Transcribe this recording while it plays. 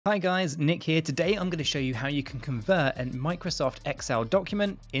Hi guys, Nick here. Today I'm going to show you how you can convert a Microsoft Excel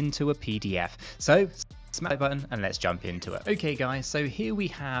document into a PDF. So smash the button and let's jump into it. Okay guys, so here we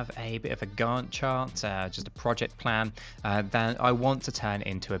have a bit of a Gantt chart, just a project plan that I want to turn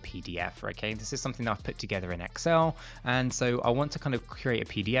into a PDF. Okay, this is something that I've put together in Excel, and so I want to kind of create a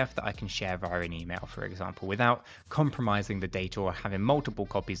PDF that I can share via an email, for example, without compromising the data or having multiple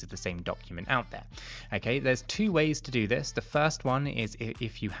copies of the same document out there. Okay, there's two ways to do this. The first one is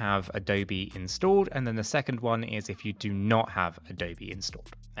if you have Adobe installed, and then the second one is if you do not have Adobe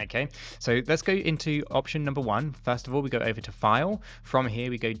installed. Okay, so let's go into option number one. First of all, we go over to File. From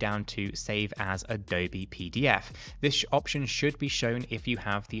here, we go down to Save as Adobe PDF. This option should be shown if you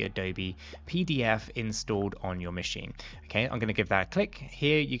have the Adobe PDF installed on your machine. Okay, I'm going to give that a click.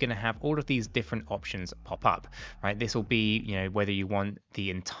 Here, you're going to have all of these different options pop up. Right, this will be, whether you want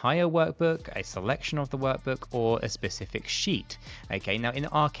the entire workbook, a selection of the workbook, or a specific sheet. Okay, now in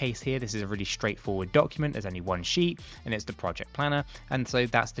our case here, this is a really straightforward document. There's only one sheet, and it's the project planner, and so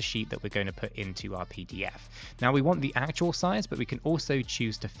that's the sheet that we're going to put into our PDF. Now we want the actual size, but we can also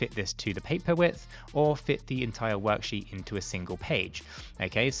choose to fit this to the paper width or fit the entire worksheet into a single page.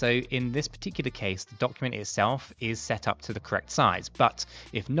 Okay, so in this particular case, the document itself is set up to the correct size, but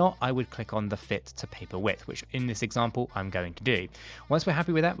if not, I would click on the fit to paper width, which in this example, I'm going to do. Once we're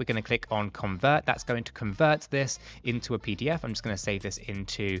happy with that, we're going to click on convert. That's going to convert this into a PDF. I'm just going to save this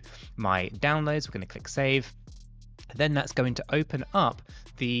into my downloads. We're going to click save. Then that's going to open up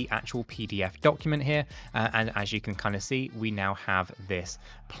the actual PDF document here, and as you can kind of see, we now have this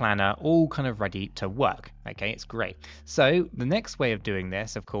planner all kind of ready to work. Okay, it's great. So the next way of doing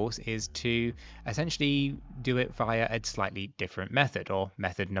this, of course, is to essentially do it via a slightly different method, or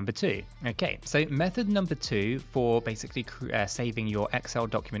method number two. Okay, so method number two for basically saving your Excel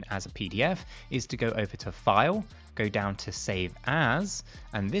document as a PDF is to go over to File, go down to Save As,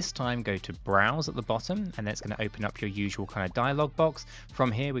 and this time go to Browse at the bottom, and that's going to open up your usual kind of dialog box.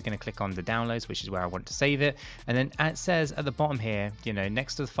 From here, we're going to click on the downloads, which is where I want to save it, and then it says at the bottom here,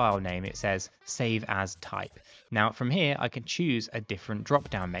 next to the file name, it says Save As Type. Now from here, I can choose a different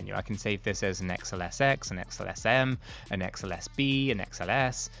drop-down menu. I can save this as an XLSX, an XLSM, an XLSB, an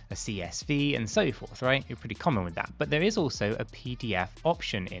XLS, a CSV, and so forth, right? You're pretty common with that. But there is also a PDF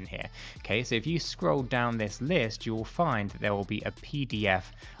option in here. Okay, so if you scroll down this list, you will find that there will be a PDF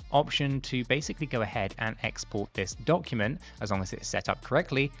option to basically go ahead and export this document, as long as it's set up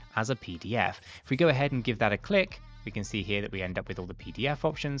correctly, as a PDF. If we go ahead and give that a click, we can see here that we end up with all the PDF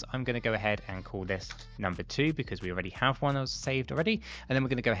options. I'm going to go ahead and call this number two because we already have one that was saved already. And then we're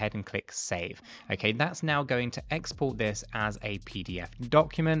going to go ahead and click save. Okay, that's now going to export this as a PDF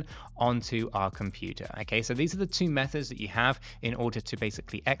document onto our computer. Okay, so these are the two methods that you have in order to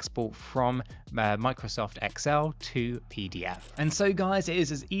basically export from Microsoft Excel to PDF. And so guys, it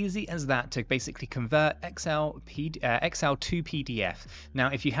is as easy as that to basically convert Excel to PDF. Now,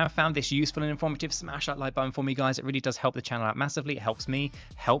 if you have found this useful and informative, smash that like button for me, guys. It really does help the channel out massively. It helps me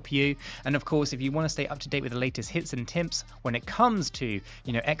help you. And of course, if you want to stay up to date with the latest hits and tips when it comes to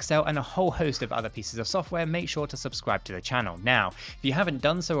Excel and a whole host of other pieces of software, make sure to subscribe to the channel. Now, if you haven't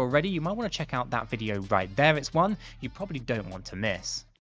done so already, you might want to check out that video right there. It's one you probably don't want to miss.